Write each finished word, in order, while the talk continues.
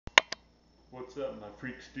What's up, my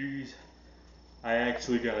freak stews? I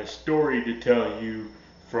actually got a story to tell you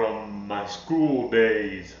from my school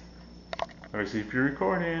days. Let me see if you're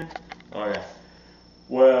recording. Oh yeah.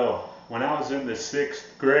 Well, when I was in the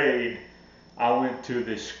 6th grade, I went to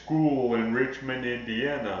this school in Richmond,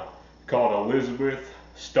 Indiana called Elizabeth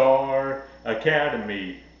Star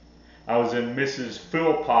Academy. I was in Mrs.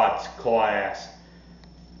 Philpott's class.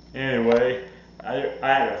 Anyway, I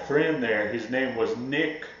had a friend there. His name was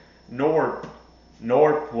Nick Norp.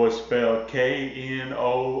 Norp was spelled K-N-O-R-P-P.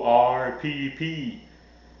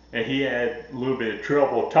 And he had a little bit of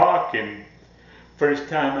trouble talking. First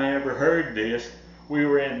time I ever heard this, we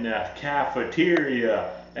were in the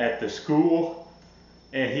cafeteria at the school,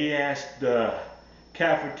 and he asked the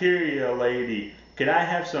cafeteria lady, "Could I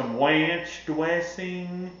have some Wanch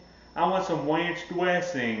Dwessing? I want some Wanch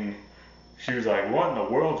Dwessing." She was like, "What in the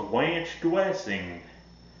world's Wanch Dwessing?"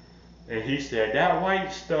 And he said, "That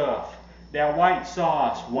white stuff, that white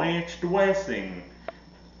sauce, Wanch Dwessing."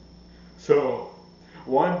 So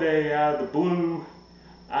one day out of the blue,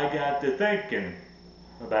 I got to thinking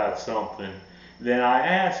about something. Then I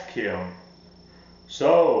asked him,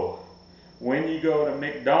 "So, when you go to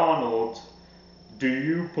McDonald's, do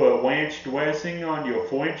you put Wanch Dwessing on your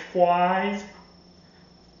French fries?"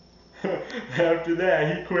 After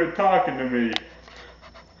that, he quit talking to me.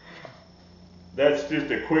 That's just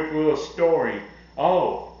a quick little story.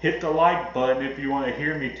 Oh, hit the like button if you want to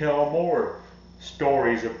hear me tell more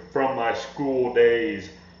stories from my school days.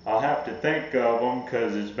 I'll have to think of them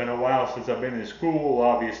because it's been a while since I've been in school,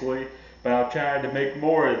 obviously, but I'll try to make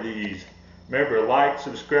more of these. Remember, like,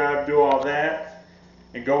 subscribe, do all that,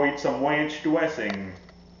 and go eat some Wanch Dwessing.